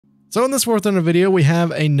So in this War Thunder video, we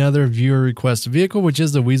have another viewer request vehicle, which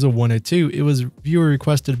is the Wiesel 1A2. It was viewer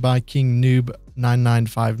requested by King Noob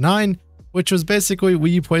 9959, which was basically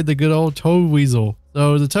we played the good old tow weasel.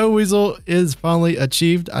 So the tow weasel is finally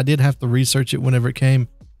achieved. I did have to research it whenever it came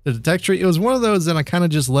to the tech tree. It was one of those that I kind of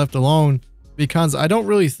just left alone because I don't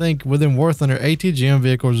really think within War Thunder ATGM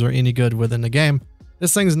vehicles are any good within the game.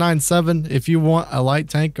 This thing's 9.7. If you want a light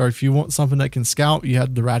tank or if you want something that can scout, you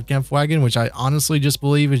have the Radkampf wagon, which I honestly just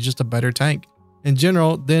believe is just a better tank in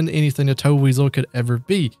general than anything the tow weasel could ever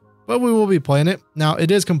be. But we will be playing it. Now, it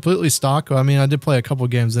is completely stock. I mean, I did play a couple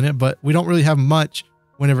games in it, but we don't really have much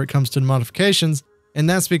whenever it comes to the modifications. And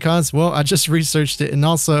that's because, well, I just researched it. And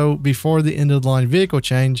also, before the end of the line vehicle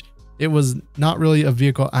change, it was not really a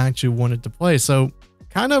vehicle I actually wanted to play. So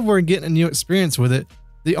kind of we're getting a new experience with it.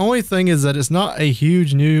 The only thing is that it's not a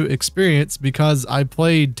huge new experience because I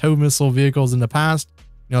played tow missile vehicles in the past,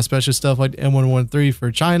 you know, especially stuff like M113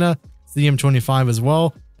 for China, the M25 as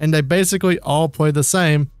well. And they basically all play the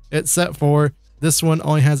same, except for this one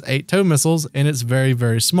only has 8 tow missiles and it's very,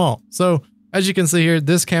 very small. So as you can see here,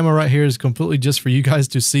 this camera right here is completely just for you guys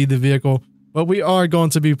to see the vehicle, but we are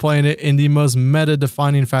going to be playing it in the most meta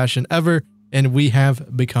defining fashion ever. And we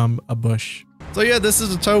have become a bush. So yeah, this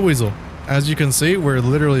is a tow weasel. As you can see, we're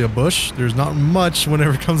literally a bush. There's not much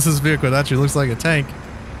whenever it comes to this vehicle. It actually looks like a tank.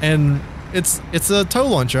 And it's a tow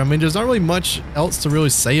launcher. I mean, there's not really much else to really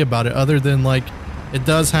say about it other than like it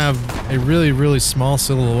does have a really, really small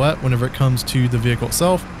silhouette whenever it comes to the vehicle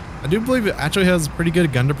itself. I do believe it actually has pretty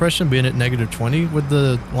good gun depression being at -20 with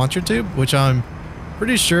the launcher tube, which I'm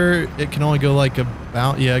pretty sure it can only go like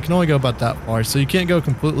about, yeah, it can only go about that far. So you can't go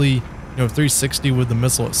completely, you know, 360 with the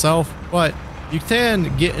missile itself, but you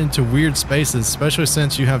can get into weird spaces, especially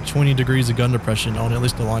since you have 20 degrees of gun depression on at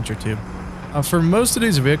least the launcher tube. For most of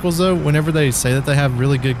these vehicles though, whenever they say that they have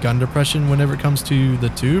really good gun depression whenever it comes to the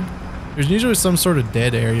tube, there's usually some sort of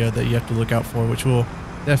dead area that you have to look out for, which we'll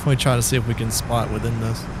definitely try to see if we can spot within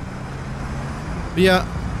this. But yeah,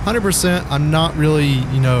 100%, I'm not really,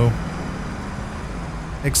 you know,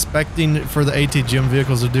 expecting for the ATGM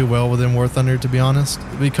vehicles to do well within War Thunder, to be honest,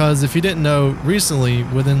 because if you didn't know, recently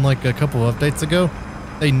within like a couple of updates ago,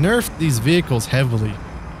 they nerfed these vehicles heavily.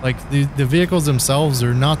 Like the vehicles themselves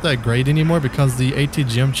are not that great anymore because the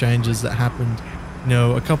ATGM changes that happened, you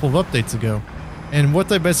know, a couple of updates ago. And what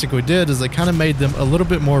they basically did is they kind of made them a little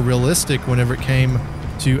bit more realistic whenever it came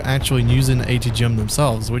to actually using the ATGM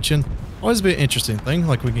themselves, which can always be an interesting thing.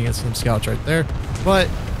 Like we can get some scouts right there, but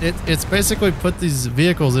it's basically put these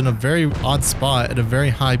vehicles in a very odd spot at a very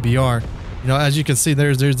high BR. You know, as you can see,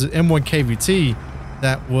 there's the M1 KVT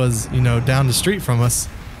that was, you know, down the street from us,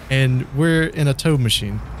 and we're in a tow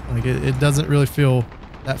machine. Like it doesn't really feel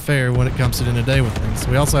that fair when it comes to the end of the day with things.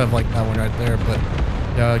 We also have like that one right there, but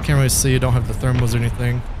yeah, I can't really see. I don't have the thermals or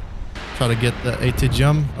anything. Try to get the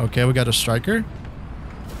ATGM. Okay, we got a striker.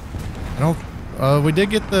 We did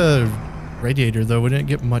get the radiator though. We didn't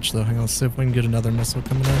get much though. Hang on, let's see if we can get another missile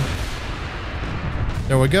coming in.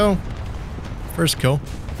 There we go. First kill.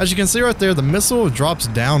 As you can see right there, the missile drops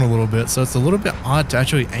down a little bit, so it's a little bit odd to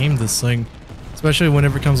actually aim this thing, especially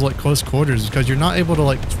whenever it comes to like close quarters, because you're not able to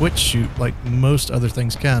like twitch shoot like most other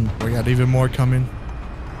things can. We got even more coming.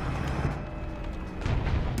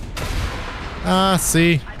 Ah,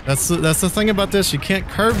 see, that's the thing about this. You can't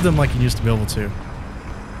curve them like you used to be able to.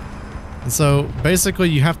 And so basically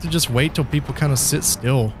you have to just wait till people kind of sit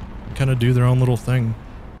still and kind of do their own little thing.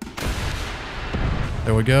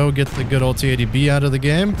 There we go. Get the good old T80B out of the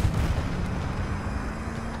game.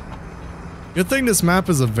 Good thing this map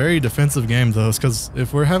is a very defensive game though, because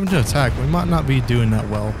if we're having to attack, we might not be doing that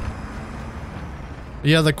well.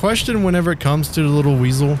 But yeah, the question whenever it comes to the little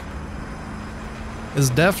weasel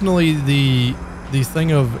is definitely the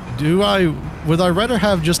thing of, would I rather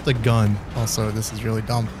have just a gun? Also, this is really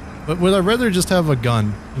dumb. But would I rather just have a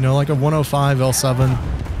gun, you know, like a 105 L7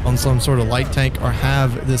 on some sort of light tank, or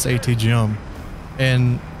have this ATGM?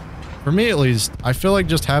 And for me at least, I feel like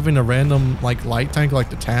just having a random like light tank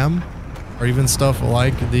like the TAM, or even stuff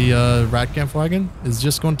like the Radkampf wagon, is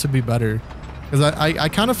just going to be better. Because I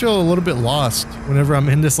kind of feel a little bit lost whenever I'm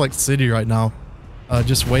in this like city right now,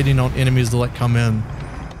 just waiting on enemies to like come in.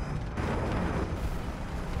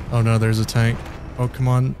 Oh no, there's a tank. Oh, come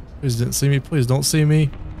on. Please didn't see me. Please don't see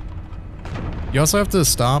me. You also have to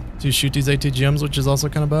stop to shoot these ATGMs, which is also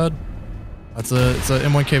kind of bad. It's a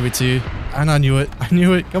M1 KVT. And I knew it. I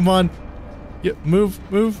knew it. Come on. Yeah, move,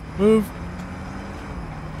 move, move.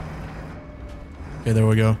 Okay, there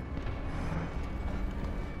we go.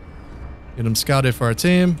 Get him scouted for our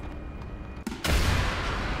team.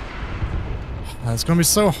 It's going to be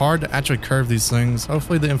so hard to actually curve these things.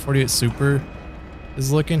 Hopefully the M48 Super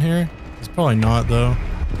is looking here. It's probably not though.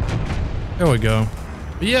 There we go.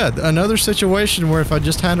 But yeah, another situation where if I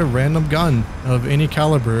just had a random gun of any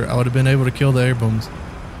caliber, I would have been able to kill the air booms.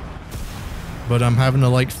 But I'm having to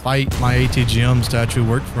like fight my ATGMs to actually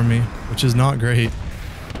work for me, which is not great.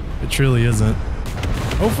 It truly isn't.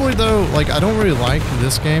 Hopefully though, like I don't really like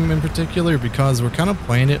this game in particular because we're kind of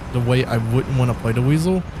playing it the way I wouldn't want to play the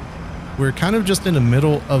Weasel. We're kind of just in the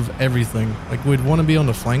middle of everything. Like we'd want to be on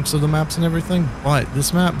the flanks of the maps and everything, but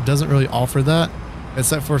this map doesn't really offer that,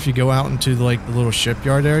 except for if you go out into like the little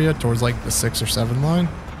shipyard area towards like the 6 or 7 line.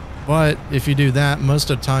 But if you do that,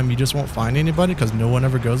 most of the time you just won't find anybody because no one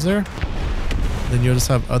ever goes there. Then you'll just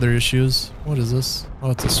have other issues. What is this?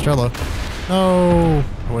 Oh, it's a Strela. No.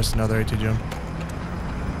 Oh, it's another ATGM.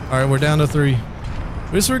 All right, we're down to 3.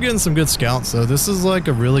 At least we're getting some good scouts, so this is like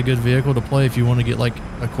a really good vehicle to play if you want to get like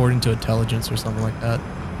according to intelligence or something like that.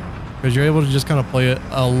 Because you're able to just kind of play it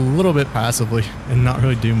a little bit passively and not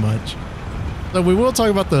really do much. So we will talk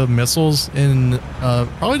about the missiles in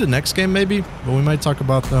probably the next game maybe, but we might talk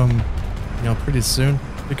about them, you know, pretty soon.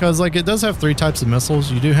 Because like it does have 3 types of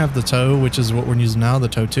missiles. You do have the TOW, which is what we're using now, the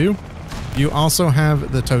TOW 2. You also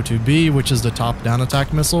have the TOW 2B, which is the top-down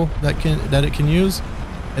attack missile that it can use.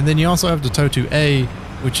 And then you also have the TOW 2A,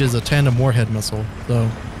 which is a tandem warhead missile. So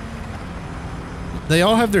they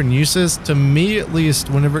all have their uses. To me, at least,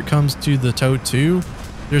 whenever it comes to the TOW 2,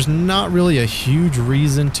 there's not really a huge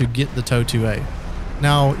reason to get the TOW 2A.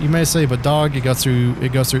 Now, you may say, but Dawg, it goes through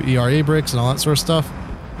ERA bricks and all that sort of stuff.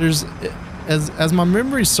 There's, as my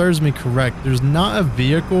memory serves me correct, there's not a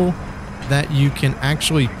vehicle that you can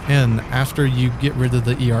actually pin after you get rid of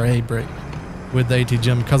the ERA brick with the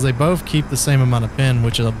ATGM, because they both keep the same amount of pin,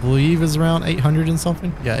 which I believe is around 800 and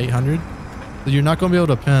something. Yeah, 800. So you're not going to be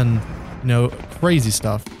able to pin, you know, crazy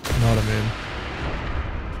stuff. You know what I mean?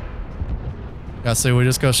 Yeah, so we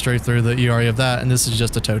just go straight through the ERA of that, and this is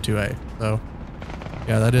just a TOW 2A. So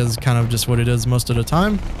yeah, that is kind of just what it is most of the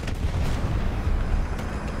time.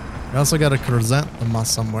 We also got a chrysanthemum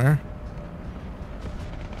somewhere.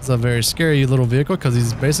 It's a very scary little vehicle because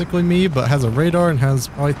he's basically me, but has a radar and has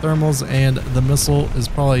probably thermals, and the missile is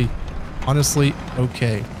probably honestly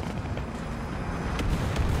okay.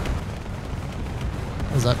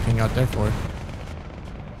 What is that ping out there for?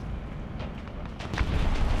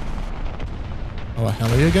 Oh, a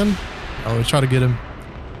heli again? Oh, we try to get him.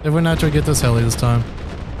 If we're not trying to get this heli this time.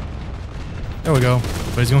 There we go.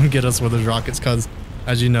 But he's going to get us with his rockets because,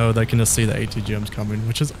 as you know, they can just see the ATGMs coming,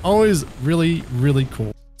 which is always really, really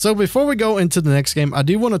cool. So before we go into the next game, I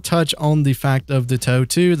do want to touch on the fact of the TOW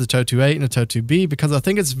 2, the TOW 2A, and the TOW 2B, because I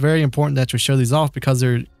think it's very important that we show these off because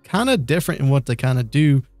they're kind of different in what they kind of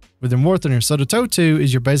do within War Thunder. So the TOW 2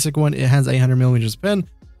 is your basic one. It has 800 millimeters of pin.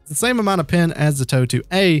 It's the same amount of pin as the TOW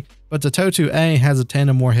 2A, but the TOW 2A has a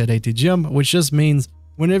tandem warhead ATGM, which just means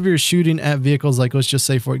whenever you're shooting at vehicles, like let's just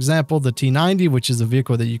say, for example, the T90, which is a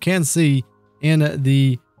vehicle that you can see in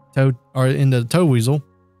the TOW Weasel,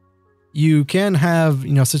 you can have,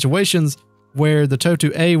 you know, situations where the TOW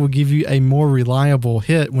 2A will give you a more reliable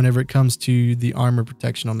hit whenever it comes to the armor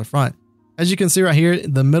protection on the front. As you can see right here,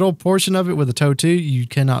 the middle portion of it with the TOW 2, you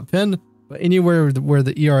cannot pin, but anywhere where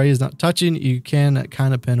the ERA is not touching, you can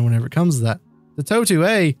kind of pin whenever it comes to that. The TOW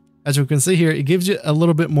 2A, as you can see here, it gives you a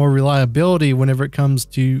little bit more reliability whenever it comes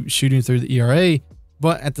to shooting through the ERA,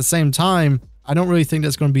 but at the same time, I don't really think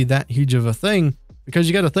that's going to be that huge of a thing because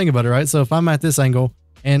you got to think about it, right? So if I'm at this angle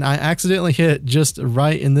and I accidentally hit just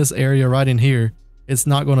right in this area, right in here, it's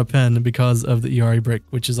not going to pin because of the ERA brick,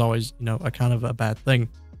 which is always, you know, a kind of a bad thing.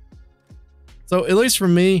 So at least for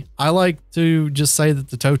me, I like to just say that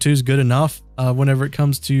the TOW 2 is good enough whenever it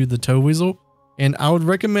comes to the TOW Weasel. And I would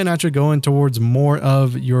recommend actually going towards more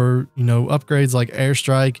of your, you know, upgrades like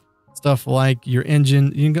airstrike, stuff like your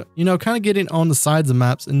engine, you know, kind of getting on the sides of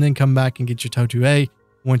maps and then come back and get your TOW 2A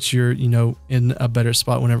once you're, you know, in a better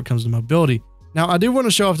spot whenever it comes to mobility. Now, I do want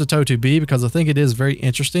to show off the TOW 2B because I think it is very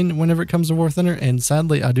interesting whenever it comes to War Thunder, and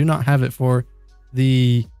sadly, I do not have it for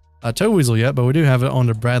the TOW Weasel yet, but we do have it on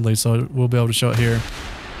the Bradley, so we'll be able to show it here.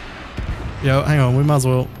 Yo, hang on, we might as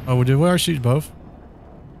well. Oh, did we already shoot both?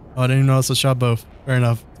 Oh, I didn't even notice I shot both. Fair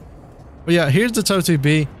enough. But yeah, here's the TOW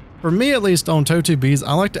 2B. For me, at least on TOW 2Bs,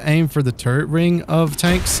 I like to aim for the turret ring of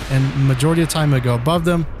tanks, and majority of the time it'll go above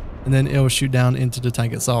them, and then it'll shoot down into the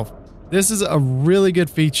tank itself. This is a really good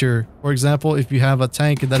feature. For example, if you have a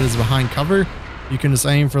tank that is behind cover, you can just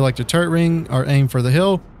aim for like the turret ring or aim for the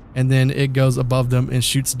hill, and then it goes above them and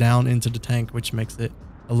shoots down into the tank, which makes it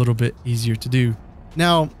a little bit easier to do.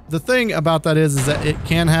 Now, the thing about that is that it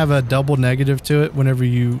can have a double negative to it whenever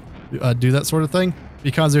you do that sort of thing,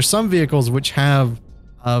 because there's some vehicles which have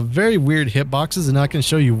very weird hitboxes, and I can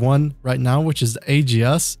show you one right now, which is the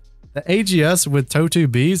AGS. The AGS with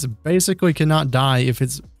TOW2Bs basically cannot die if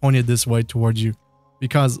it's pointed this way towards you,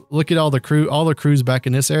 because look at all the crews back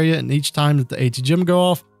in this area, and each time that the ATGM go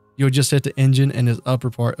off, you'll just hit the engine and the upper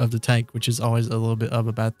part of the tank, which is always a little bit of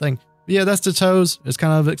a bad thing. But yeah, that's the tows. It's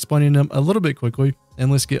kind of explaining them a little bit quickly,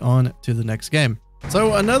 and let's get on to the next game.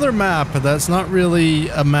 So another map that's not really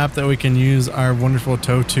a map that we can use our wonderful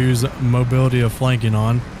TOW2's mobility of flanking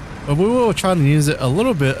on, but we will try to use it a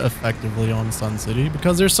little bit effectively on Sun City,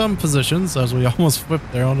 because there's some positions, as we almost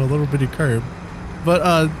flipped there on a little bitty curb,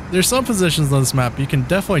 but there's some positions on this map you can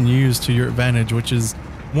definitely use to your advantage, which is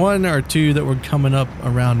one or two that we're coming up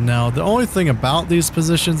around now. The only thing about these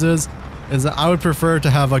positions is that I would prefer to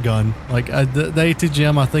have a gun. Like the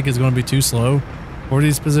ATGM I think is going to be too slow for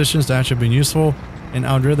these positions to actually be useful, and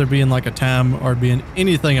I would rather be in like a TAM or be in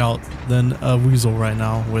anything else than a Weasel right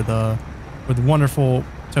now with wonderful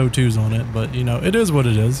TOW2s on it. But you know, it is what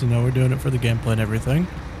it is. You know, we're doing it for the gameplay and everything.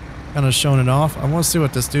 Kind of showing it off. I want to see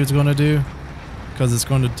what this dude's going to do, because it's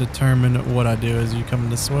going to determine what I do. Is he coming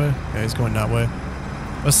this way? Okay, he's going that way.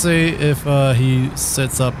 Let's see if he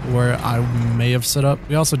sets up where I may have set up.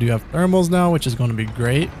 We also do have thermals now, which is going to be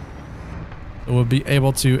great. So we'll be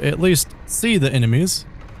able to at least see the enemies.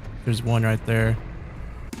 There's one right there.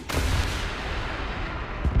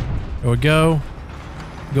 There we go.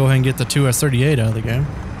 Go ahead and get the 2S38 out of the game.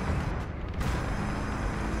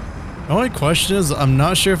 The only question is, I'm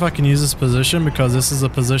not sure if I can use this position, because this is a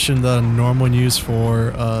position that I normally use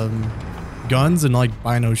for guns and like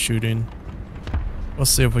bino shooting. Let's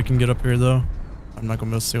see if we can get up here though. I'm not gonna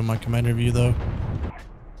be able to see with my commander view though.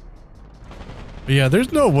 But yeah,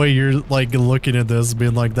 there's no way you're like looking at this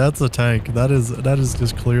being like, that's a tank. That is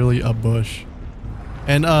just clearly a bush.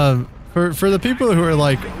 And for the people who are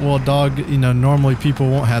like, well, Dawg, you know, normally people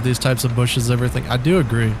won't have these types of bushes, everything. I do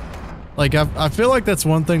agree. Like I feel like that's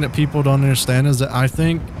one thing that people don't understand, is that I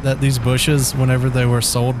think that these bushes, whenever they were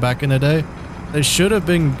sold back in the day, they should have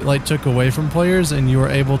been like took away from players, and you were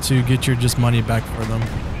able to get your just money back for them.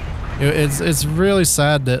 It's really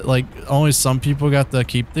sad that like only some people got to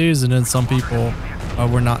keep these, and then some people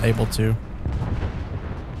were not able to,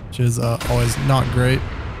 which is always not great.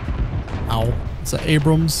 Ow! It's an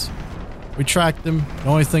Abrams. We tracked him. The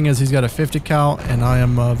only thing is he's got a 50 cal, and I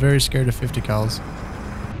am very scared of 50 cals.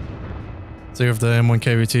 See if the M1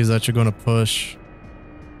 KVT is actually going to push.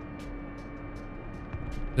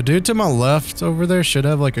 The dude to my left over there should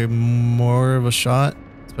have like a more of a shot,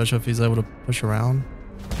 especially if he's able to push around.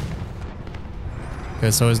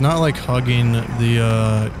 Okay, so he's not like hugging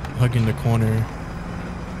the corner,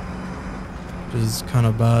 which is kind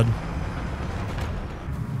of bad.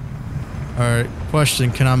 All right,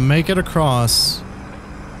 question: can I make it across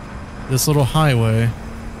this little highway?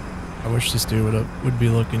 I wish this dude would be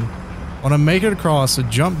looking. I want to make it across, so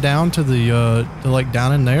jump down to the to like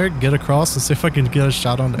down in there, get across, and see if I can get a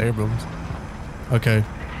shot on the Abrams. Okay,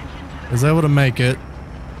 I was able to make it.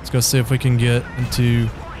 Let's go see if we can get into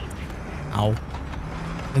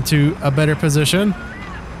a better position.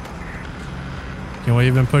 Can we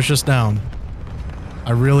even push us down?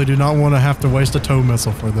 I really do not want to have to waste a tow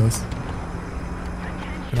missile for this.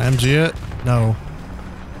 Can I MG it? No.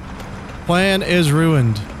 Plan is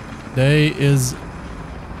ruined. Day is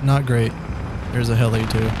not great. There's a heli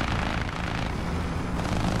too.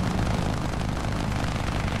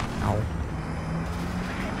 Ow.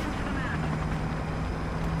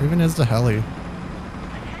 Where even is the heli?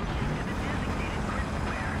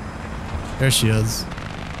 There she is.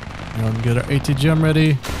 Get our ATGM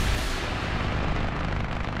ready.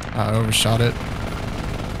 I overshot it.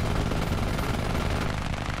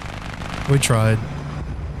 We tried.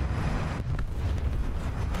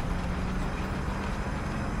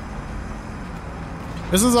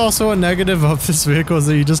 This is also a negative of this vehicle, is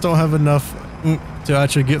that you just don't have enough to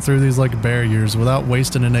actually get through these like barriers without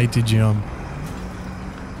wasting an ATGM.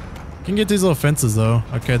 You can get these little fences though.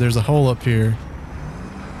 Okay, there's a hole up here.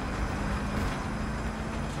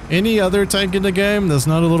 Any other tank in the game that's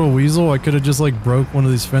not a little Weasel, I could have just like broke one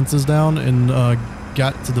of these fences down and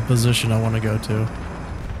got to the position I want to go to.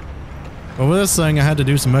 But with this thing, I had to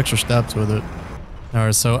do some extra steps with it.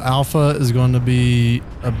 Alright, so Alpha is going to be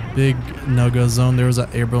a big no-go zone. There was an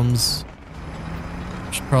Abrams.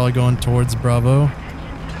 She's probably going towards Bravo.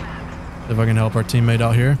 If I can help our teammate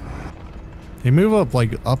out here. He move up,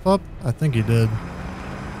 like up? I think he did.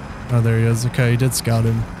 Oh, there he is. Okay, he did scout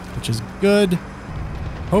him, which is good.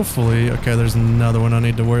 Hopefully. Okay, there's another one I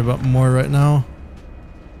need to worry about more right now.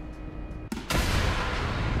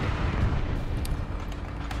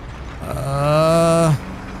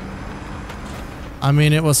 I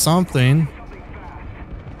mean, it was something.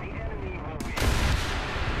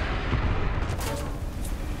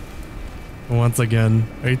 Once again,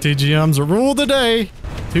 ATGMs rule the day.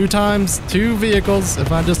 2 times, 2 vehicles.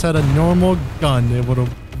 If I just had a normal gun, it would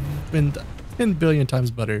have been 10 billion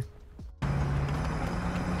times better.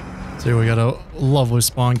 So here we got a lovely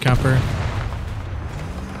spawn camper.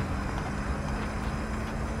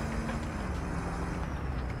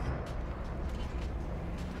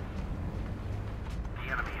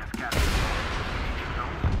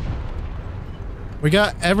 We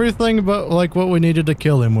got everything but like what we needed to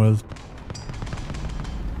kill him with.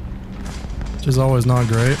 Which is always not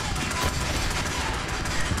great.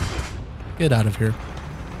 Get out of here.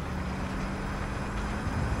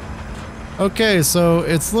 Okay, so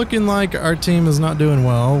it's looking like our team is not doing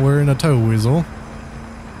well. We're in a tow weasel.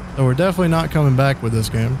 So we're definitely not coming back with this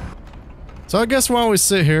game. So I guess while we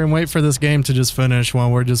sit here and wait for this game to just finish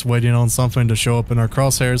while we're just waiting on something to show up in our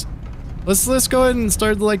crosshairs, let's go ahead and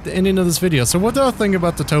start like the ending of this video. So what do I think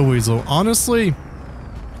about the tow weasel? Honestly,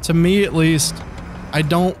 to me at least, I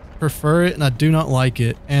don't prefer it and I do not like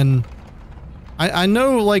it. And I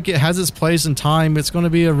know like it has its place in time. It's going to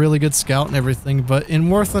be a really good scout and everything, but in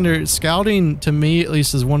War Thunder, scouting to me at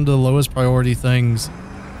least is one of the lowest priority things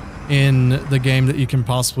in the game that you can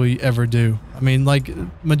possibly ever do. I mean, like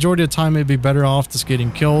majority of the time it'd be better off just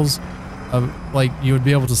getting kills. Like you would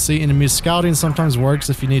be able to see enemies. Scouting sometimes works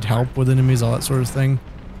if you need help with enemies, all that sort of thing.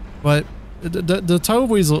 But the tow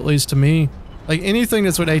weasel, at least to me, like anything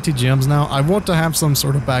that's with ATGMs now, I want to have some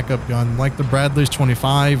sort of backup gun, like the Bradley's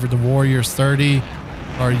 25 or the Warrior's 30,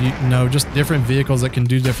 or you know, just different vehicles that can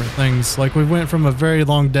do different things. Like we went from a very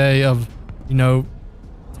long day of, you know,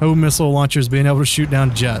 tow missile launchers being able to shoot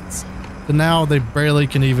down jets, to now they barely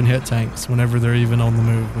can even hit tanks whenever they're even on the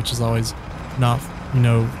move, which is always not, you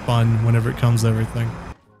know, fun whenever it comes to everything.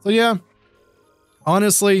 So yeah,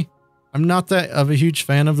 honestly, I'm not that of a huge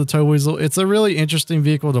fan of the tow weasel. It's a really interesting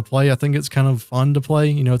vehicle to play. I think it's kind of fun to play.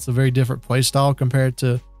 You know, it's a very different play style compared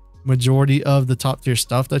to majority of the top tier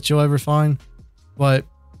stuff that you'll ever find. But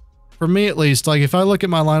for me at least, like if I look at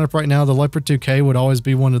my lineup right now, the Leopard 2K would always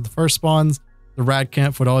be one of the first spawns. The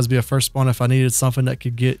Radcamp would always be a first spawn if I needed something that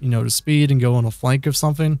could get, you know, to speed and go on a flank of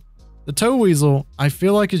something. The tow weasel, I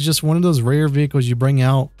feel like is just one of those rare vehicles you bring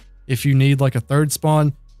out if you need like a third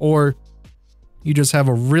spawn, or you just have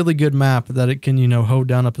a really good map that it can, you know, hold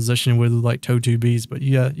down a position with like tow 2Bs. But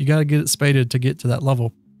yeah, you got to get it spaded to get to that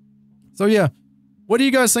level. So yeah, what do you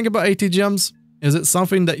guys think about ATGMs? Is it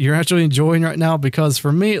something that you're actually enjoying right now? Because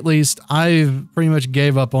for me at least, I've pretty much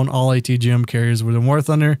gave up on all ATGM carriers within War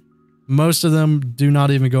Thunder. Most of them do not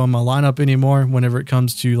even go in my lineup anymore whenever it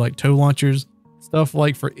comes to like tow launchers. Stuff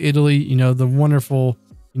like for Italy, you know, the wonderful,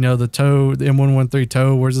 you know, the tow, the M113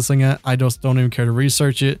 tow, where's this thing at? I just don't even care to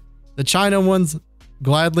research it. The China ones,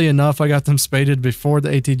 gladly enough, I got them spaded before the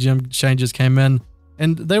ATGM changes came in,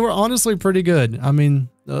 and they were honestly pretty good. I mean,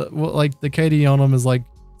 like the KD on them is like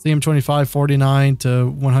CM25 49 to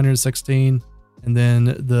 116, and then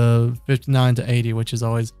the 59 to 80, which is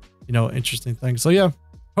always, you know, interesting thing. So yeah,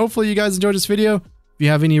 hopefully you guys enjoyed this video. If you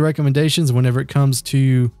have any recommendations whenever it comes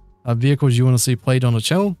to vehicles you want to see played on the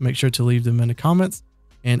channel, make sure to leave them in the comments,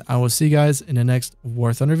 and I will see you guys in the next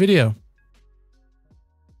War Thunder video.